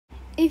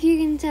If you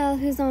can tell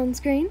who's on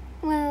screen,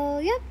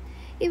 well, yep,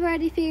 you've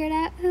already figured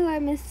out who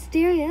our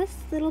mysterious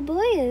little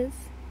boy is.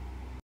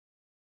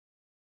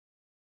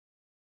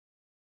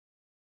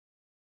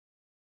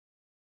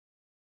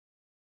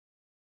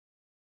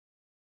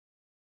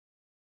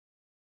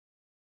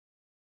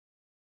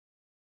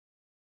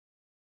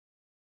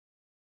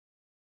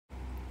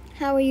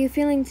 How are you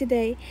feeling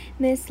today,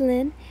 Miss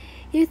Lynn?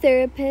 Your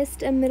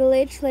therapist, a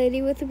middle-aged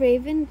lady with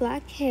raven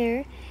black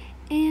hair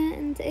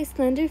and a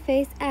slender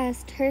face,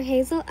 asked, her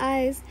hazel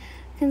eyes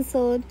oh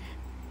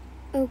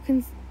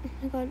my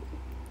God,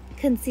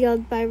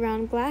 concealed by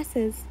round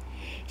glasses.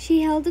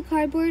 She held a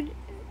cardboard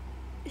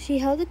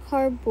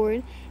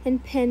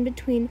and pen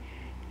between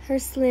her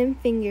slim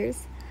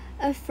fingers.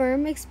 A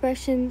firm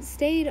expression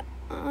stayed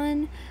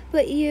on,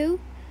 but you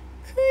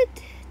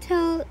could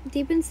tell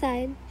deep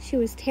inside she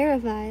was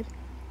terrified.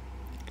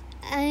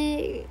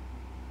 I'm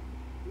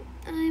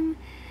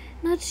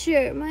not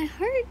sure. My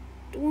heart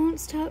won't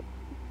stop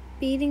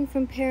beating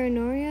from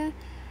paranoia.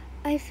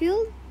 I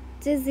feel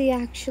dizzy,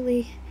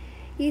 actually.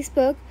 You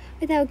spoke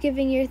without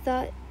giving your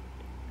thought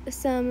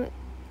some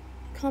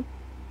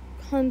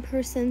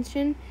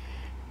comprehension.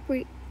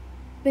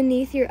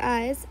 Beneath your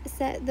eyes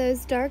sat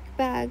those dark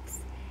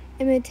bags,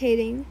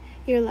 imitating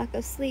your lack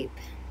of sleep.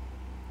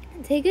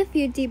 Take a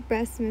few deep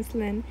breaths, Miss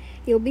Lynn.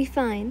 You'll be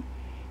fine,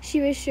 she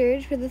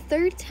assured for the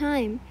third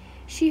time.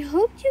 She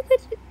hoped you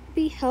could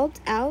be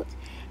helped out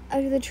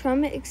of the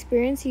trauma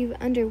experience you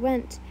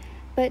underwent,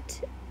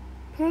 but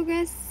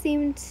progress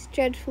seemed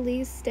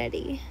dreadfully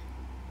steady.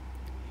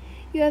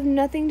 You have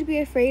nothing to be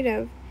afraid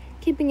of.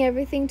 Keeping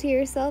everything to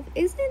yourself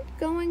isn't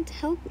going to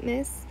help,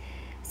 miss.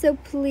 So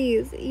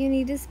please, you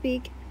need to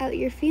speak out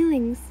your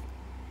feelings.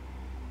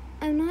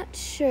 I'm not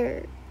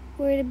sure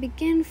where to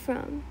begin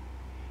from.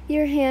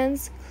 Your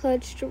hands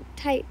clutched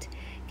tight,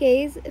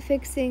 gaze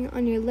fixing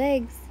on your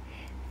legs.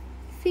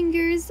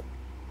 Fingers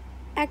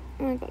oh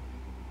my God.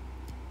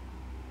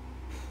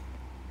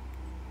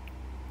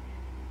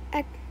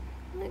 Oh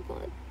my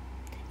God.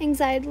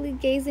 Anxietily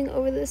gazing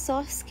over the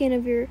soft skin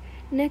of your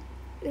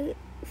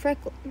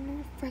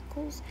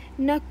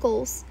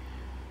knuckles,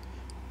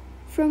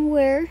 from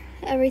where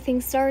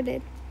everything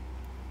started.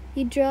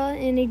 You draw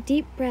in a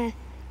deep breath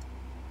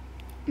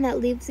that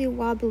leaves you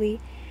wobbly.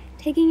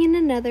 Taking in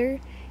another,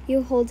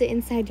 you hold it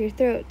inside your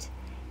throat.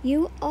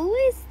 You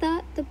always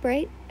thought the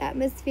bright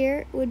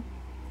atmosphere would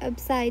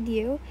upside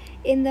you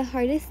in the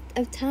hardest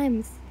of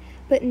times,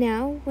 but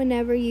now,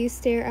 whenever you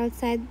stare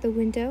outside the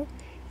window,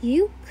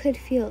 you could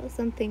feel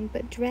nothing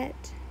but dread.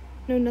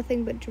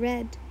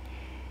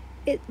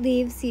 It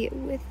leaves you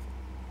with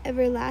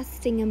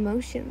everlasting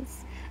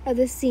emotions of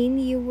the scene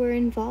you were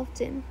involved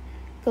in.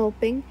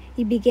 Gulping,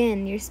 you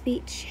began your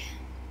speech.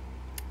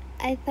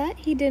 I thought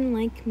he didn't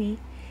like me,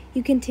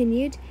 you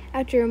continued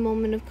after a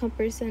moment of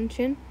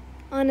comprehension.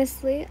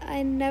 Honestly,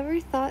 I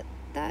never thought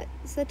that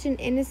such an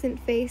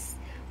innocent face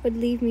would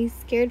leave me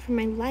scared for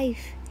my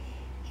life.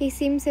 He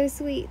seemed so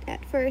sweet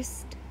at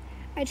first.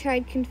 I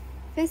tried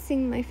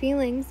confessing my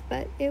feelings,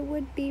 but it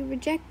would be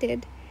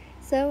rejected.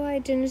 So I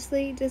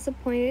generously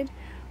disappointed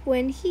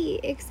when he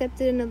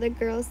accepted another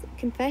girl's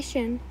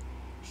confession.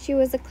 She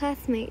was a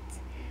classmate.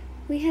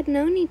 We had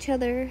known each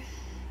other.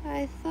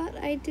 I thought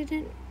I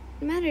didn't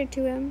matter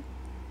to him.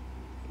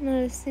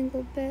 Not a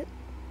single bit.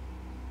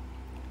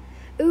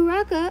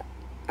 Uraka,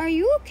 are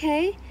you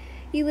okay?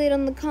 You laid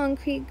on the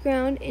concrete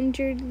ground,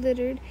 injured,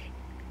 littered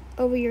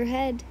over your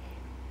head.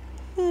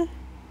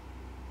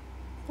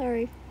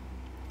 Sorry.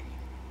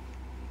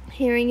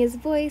 Hearing his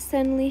voice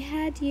suddenly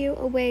had you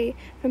away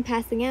from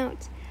passing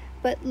out,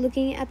 but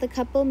looking at the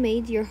couple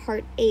made your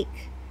heart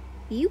ache.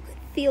 You could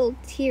feel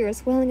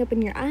tears welling up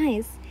in your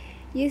eyes.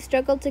 You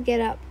struggled to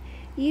get up.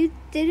 You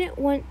didn't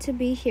want to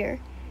be here.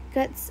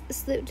 Grunts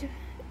slipped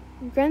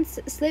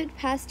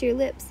past your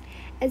lips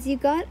as you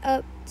got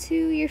up to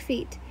your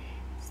feet,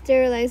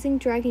 sterilizing,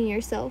 dragging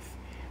yourself.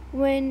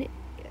 When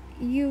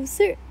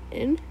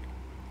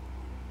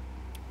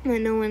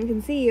no one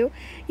can see you,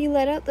 you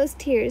let out those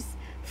tears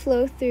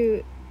flow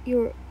through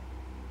your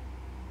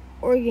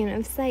organ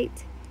of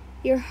sight.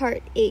 Your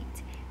heart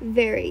ached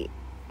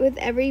with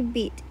every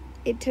beat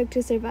it took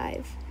to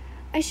survive.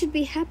 I should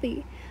be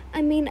happy.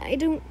 I mean, I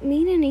don't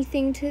mean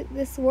anything to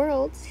this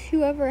world.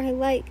 Whoever I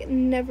like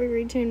never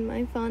returned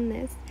my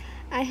fondness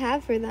I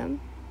have for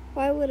them.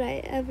 Why would I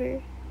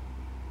ever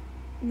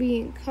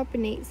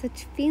reincarnate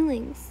such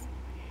feelings?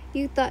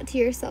 You thought to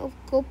yourself,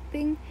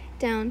 gulping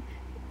down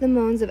the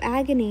moans of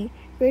agony,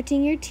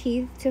 gritting your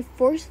teeth to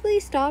forcefully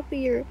stop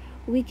your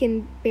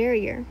weakened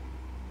barrier.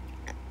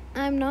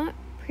 I'm not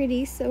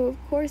pretty, so of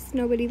course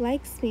nobody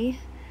likes me.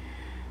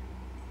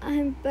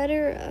 I'm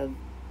better of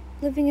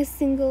living a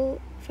single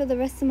for the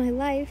rest of my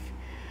life.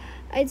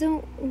 I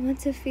don't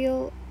want to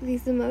feel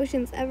these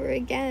emotions ever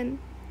again.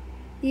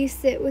 You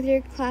sit with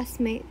your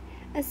classmate,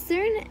 a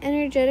certain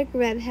energetic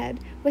redhead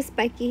with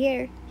spiky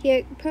hair. He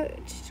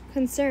approached,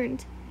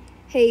 concerned.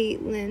 Hey,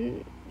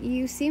 Lynn,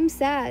 you seem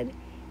sad,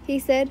 he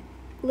said,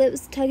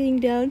 lips tugging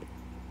down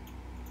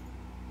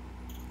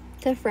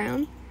to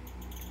frown.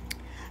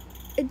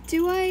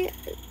 Do I...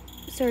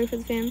 Sorry for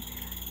the fam.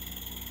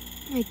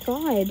 My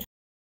God.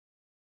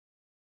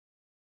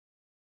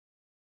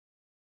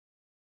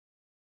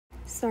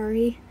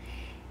 Sorry.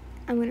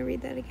 I'm gonna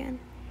read that again.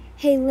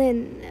 Hey,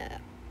 Lynn,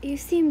 you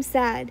seem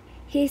sad,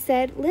 he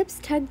said, lips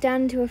tugged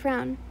down into a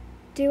frown.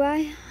 Do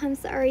I? I'm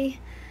sorry.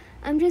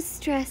 I'm just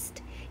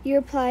stressed, you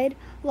replied,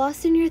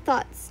 lost in your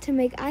thoughts to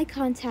make eye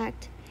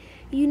contact.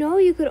 You know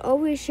you could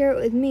always share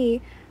it with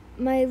me.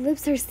 My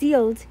lips are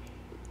sealed.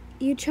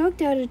 You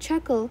choked out a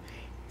chuckle,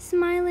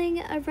 smiling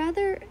a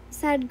rather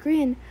sad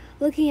grin.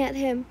 Looking at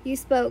him, you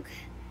spoke.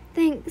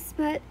 Thanks,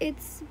 but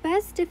it's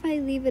best if I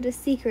leave it a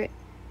secret.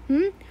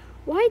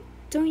 Why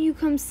don't you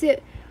come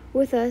sit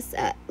with us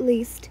at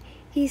least?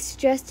 He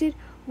suggested,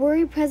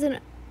 worry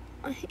present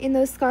in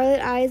those scarlet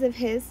eyes of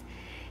his.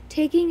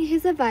 Taking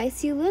his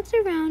advice, you looked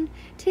around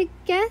to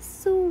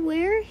guess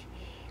where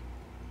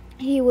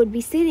he would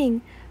be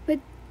sitting, but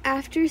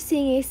after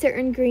seeing a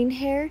certain green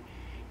hair,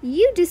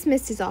 you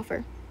dismissed his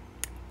offer.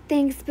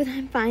 Thanks, but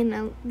I'm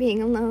fine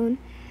being alone.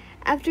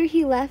 After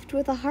he left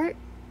with a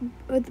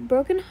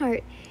broken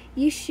heart,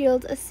 you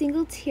shielded a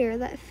single tear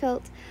that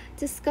felt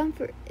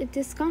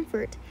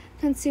discomfort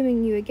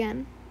consuming you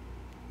again.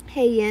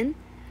 Hey, Yin,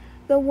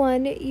 the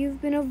one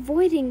you've been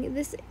avoiding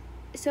this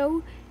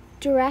so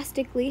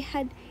drastically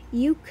had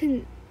you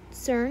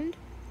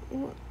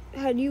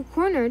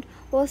cornered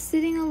while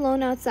sitting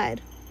alone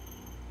outside.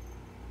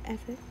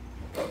 F it.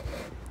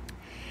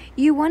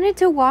 You wanted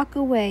to walk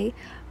away,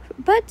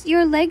 but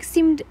your legs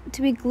seemed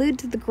to be glued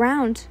to the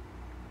ground.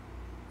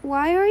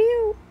 Why are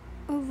you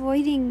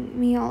avoiding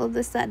me all of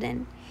a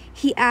sudden?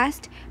 He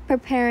asked,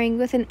 preparing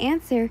with an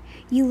answer.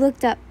 You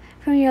looked up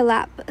from your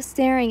lap,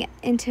 staring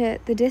into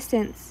the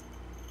distance.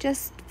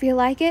 Just feel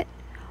like it?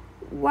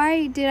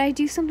 Why, did I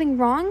do something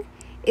wrong?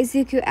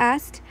 Izuku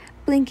asked,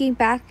 blinking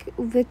back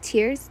with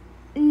tears.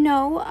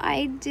 No,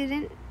 I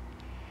didn't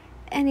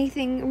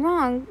anything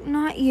wrong.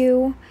 Not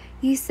you,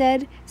 you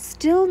said,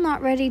 still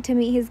not ready to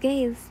meet his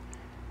gaze.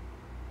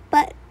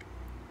 But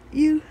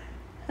you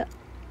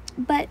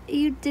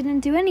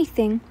didn't do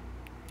anything.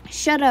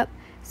 Shut up.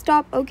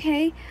 Stop,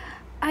 okay?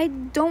 I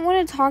don't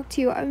want to talk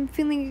to you. I'm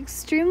feeling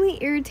extremely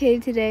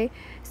irritated today,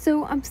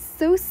 so I'm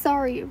so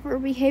sorry for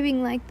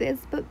behaving like this,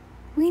 but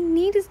we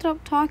need to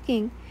stop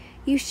talking.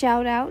 You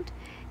shouted out,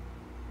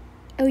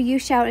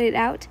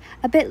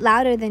 a bit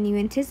louder than you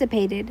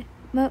anticipated.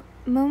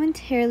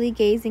 Momentarily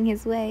gazing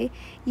his way,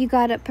 you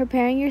got up,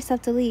 preparing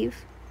yourself to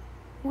leave.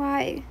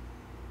 Why?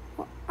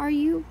 Are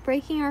you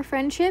breaking our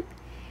friendship?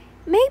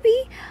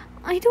 Maybe.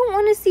 I don't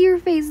want to see your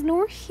face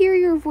nor hear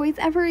your voice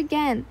ever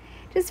again.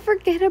 Just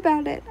forget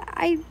about it.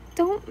 I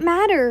don't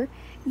matter,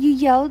 you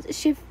yelled,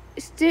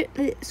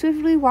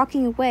 swiftly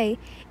walking away,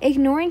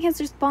 ignoring his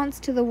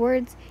response to the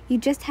words you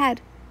just had.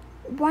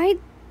 Why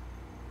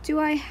do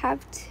I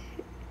have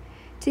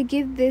to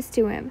give this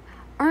to him?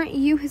 Aren't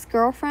you his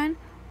girlfriend?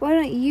 Why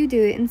don't you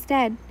do it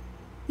instead?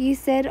 You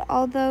said,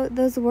 although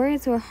those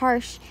words were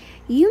harsh,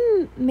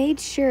 you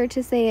made sure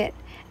to say it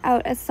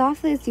out as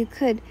softly as you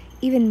could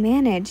even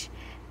manage.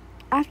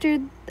 After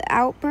the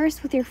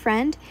outburst with your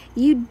friend,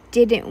 you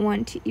didn't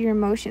want your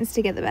emotions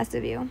to get the best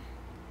of you.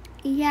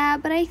 Yeah,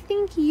 but I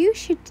think you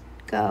should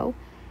go.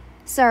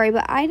 Sorry,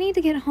 but I need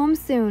to get home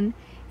soon,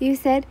 you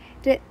said,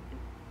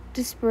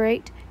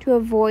 desperate to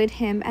avoid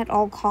him at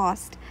all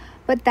cost.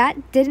 But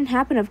that didn't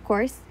happen, of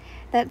course.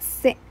 That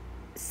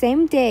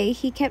same day,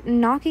 he kept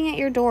knocking at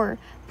your door,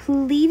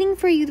 pleading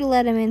for you to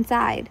let him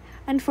inside.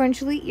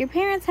 Unfortunately, your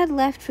parents had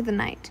left for the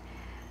night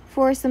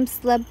for some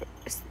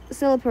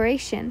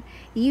celebration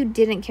you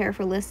didn't care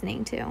for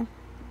listening to.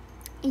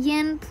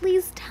 Yin,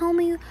 please tell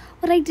me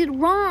what I did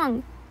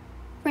wrong.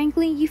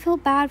 Frankly, you feel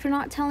bad for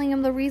not telling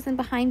him the reason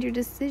behind your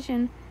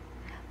decision,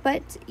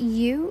 but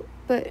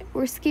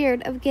were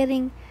scared of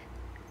getting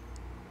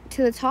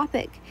to the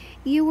topic.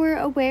 You were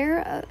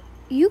aware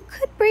you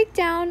could break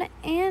down,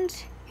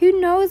 and who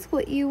knows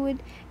what you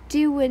would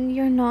do when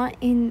you're not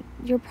in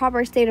your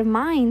proper state of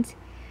mind.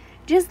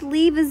 Just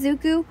leave,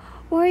 Izuku.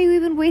 Why are you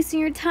even wasting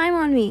your time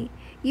on me?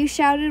 You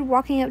shouted,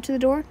 walking up to the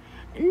door.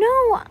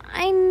 No,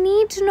 I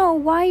need to know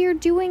why you're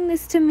doing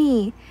this to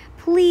me.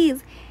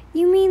 Please,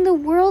 you mean the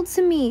world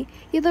to me.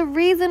 You're the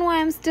reason why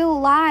I'm still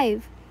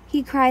alive,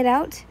 he cried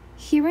out.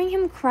 Hearing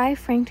him cry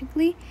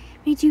frantically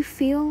made you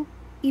feel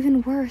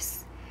even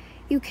worse.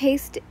 You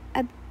chased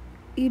at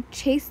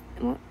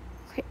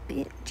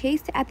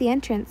the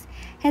entrance,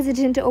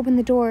 hesitant to open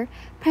the door.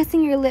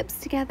 Pressing your lips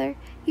together,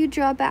 you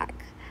draw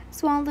back,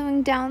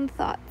 swallowing down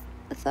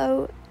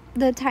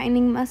the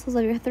tightening muscles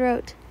of your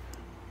throat.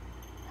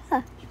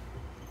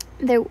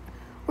 There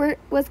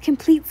was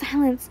complete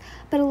silence,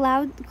 but a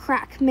loud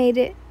crack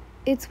made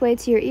its way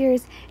to your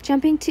ears.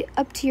 Jumping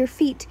up to your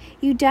feet,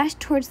 you dashed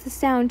towards the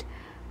sound,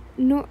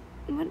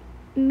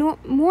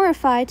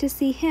 mortified to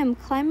see him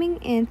climbing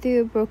in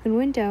through a broken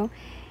window.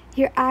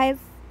 Your eyes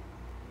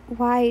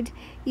wide,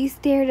 you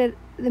stared at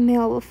the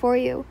male before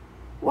you.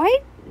 Why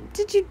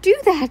did you do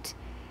that?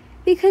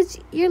 Because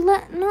you're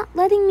not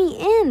letting me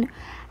in.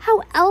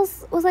 How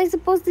else was I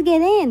supposed to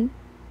get in?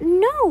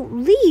 No,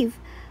 leave.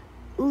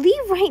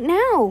 Leave right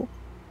now.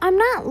 I'm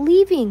not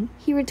leaving,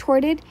 he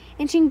retorted,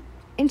 inching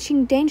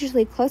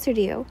dangerously closer to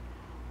you.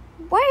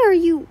 Why are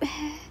you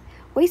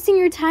wasting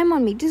your time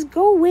on me? Just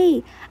go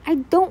away. I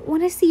don't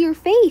want to see your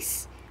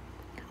face.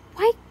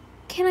 Why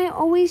can I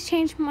always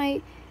change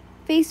my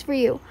face for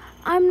you?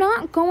 I'm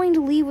not going to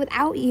leave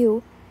without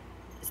you.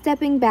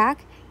 Stepping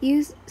back,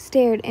 you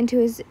stared into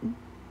his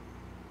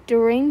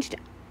deranged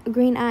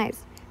green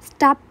eyes.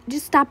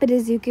 Just stop it,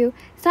 Izuku.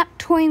 Stop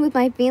toying with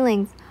my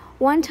feelings.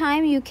 One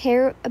time you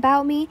care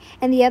about me,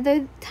 and the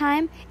other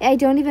time I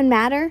don't even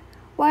matter?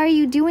 Why are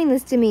you doing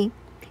this to me?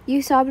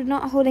 You sobbed,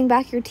 not holding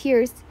back your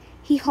tears.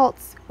 He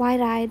halts,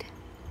 wide-eyed.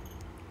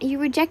 You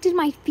rejected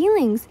my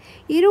feelings.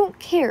 You don't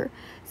care.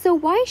 So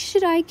why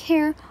should I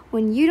care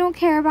when you don't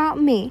care about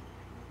me?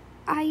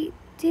 I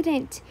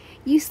didn't.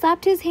 You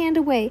slapped his hand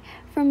away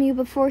from you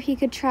before he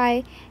could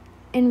try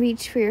and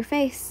reach for your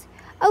face.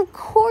 Of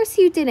course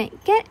you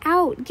didn't. Get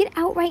out. Get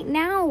out right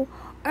now,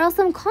 or else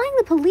I'm calling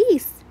the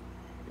police.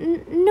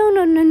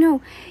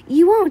 No.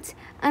 You won't.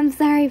 I'm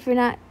sorry for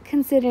not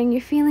considering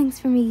your feelings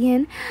for me,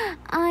 Yin.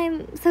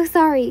 I'm so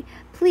sorry.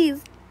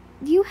 Please,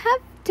 you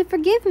have to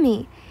forgive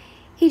me.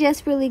 He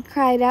desperately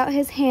cried out,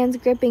 his hands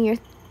gripping your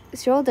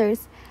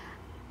shoulders.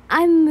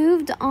 I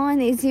moved on,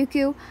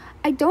 Izuku.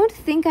 I don't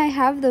think I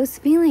have those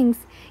feelings,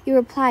 you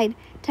replied,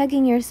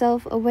 tugging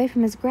yourself away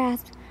from his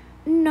grasp.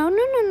 No.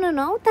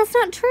 That's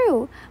not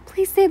true.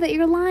 Please say that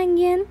you're lying,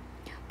 Yin.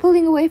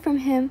 Pulling away from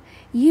him,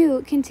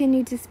 you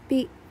continued to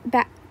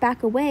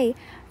back away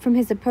from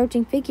his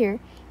approaching figure.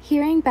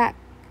 Hearing back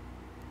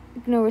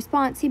no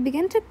response, he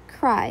began to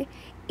cry,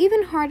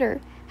 even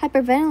harder,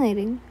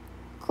 hyperventilating.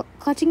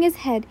 Clutching his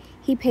head,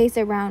 he paced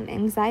around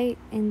anxiously.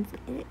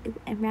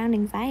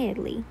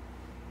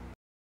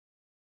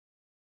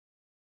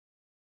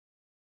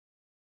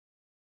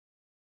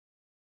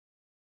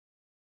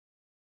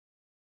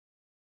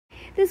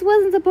 This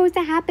wasn't supposed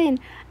to happen.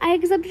 I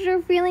accepted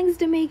her feelings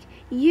to make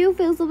you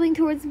feel something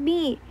towards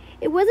me.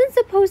 It wasn't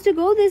supposed to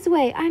go this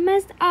way. I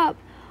messed up.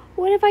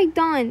 What have I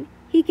done?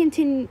 He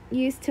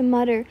continues to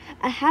mutter,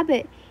 a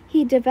habit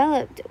he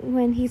developed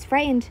when he's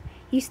frightened.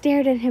 You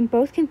stared at him,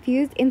 both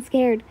confused and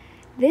scared.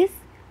 This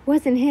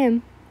wasn't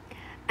him.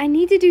 I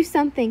need to do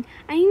something.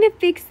 I need to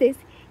fix this.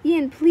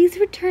 Yin, please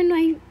return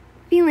my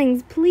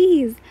feelings,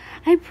 please.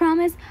 I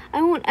promise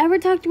I won't ever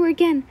talk to her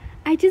again.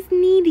 I just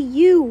need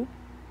you.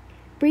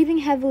 Breathing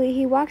heavily,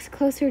 he walks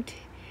closer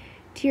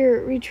to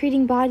your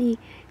retreating body.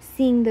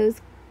 Seeing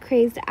those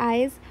crazed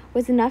eyes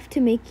was enough to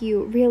make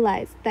you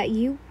realize that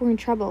you were in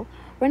trouble.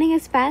 Running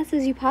as fast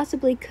as you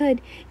possibly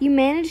could, you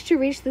managed to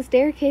reach the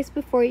staircase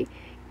before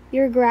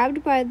you're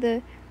grabbed by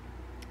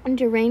your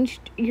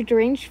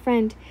deranged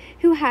friend,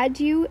 who had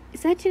you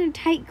such in a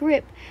tight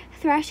grip.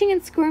 Thrashing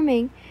and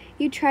squirming,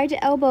 you tried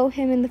to elbow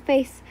him in the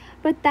face,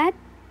 but that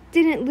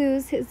didn't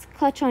lose his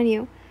clutch on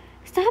you.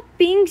 Stop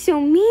being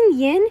so mean,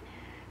 Yin!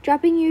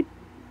 Dropping you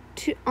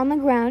on the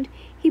ground,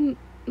 he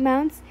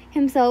mounts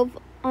himself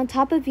on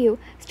top of you,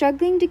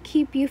 struggling to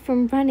keep you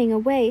from running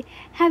away.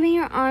 Having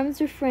your arms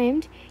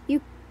reframed,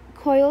 you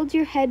coiled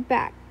your head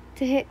back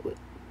to hit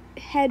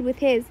head with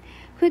his,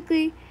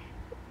 quickly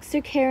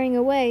carrying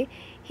away.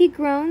 He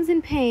groans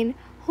in pain,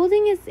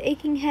 holding his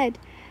aching head.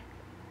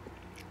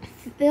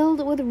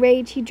 Filled with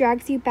rage, he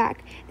drags you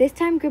back, this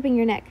time gripping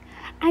your neck.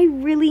 I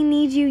really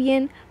need you,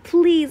 Yin.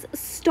 Please,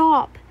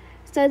 stop.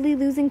 Suddenly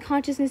losing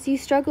consciousness, you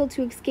struggle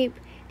to escape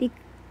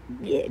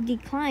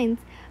declines,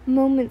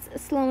 moments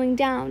slowing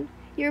down,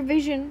 your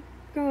vision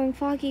growing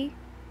foggy.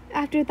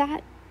 After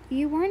that,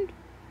 you weren't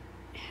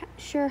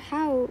sure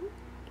how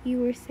you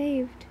were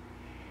saved.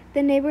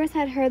 The neighbors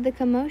had heard the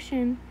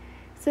commotion,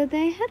 so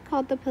they had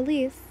called the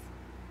police.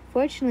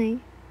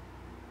 Fortunately,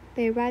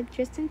 they arrived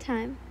just in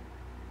time.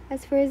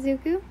 As for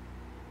Izuku,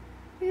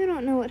 you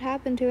don't know what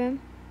happened to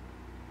him.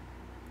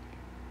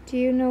 Do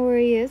you know where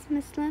he is,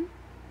 Miss Lin?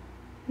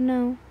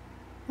 No,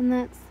 and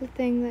that's the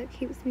thing that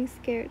keeps me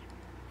scared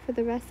for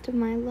the rest of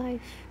my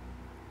life.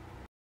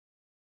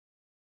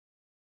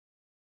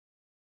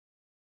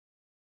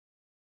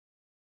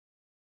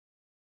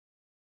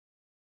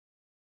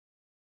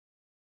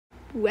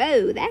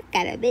 Whoa, that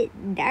got a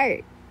bit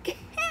dark.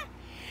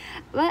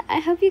 But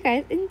I hope you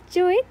guys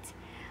enjoyed.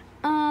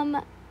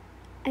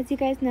 As you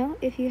guys know,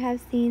 if you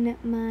have seen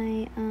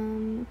my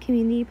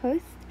community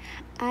post,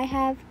 I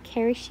have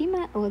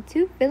Kirishima,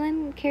 2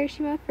 villain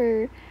Kirishima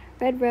for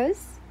Red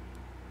Rose,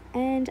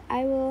 and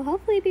I will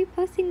hopefully be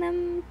posting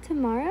them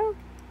tomorrow.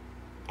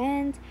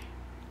 And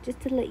just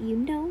to let you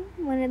know,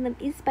 one of them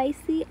is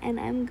spicy, and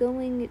I'm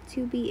going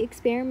to be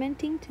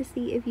experimenting to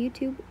see if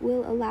YouTube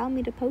will allow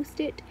me to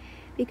post it,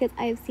 because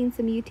I have seen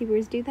some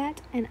YouTubers do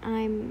that, and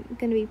I'm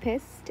gonna be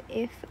pissed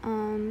if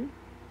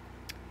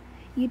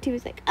YouTube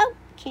is like, oh,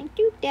 can't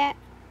do that.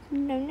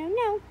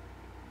 No.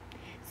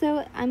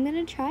 So I'm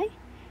gonna try,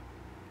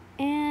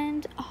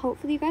 and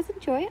hopefully you guys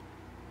enjoy it.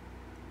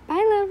 Bye,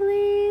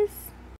 lovelies.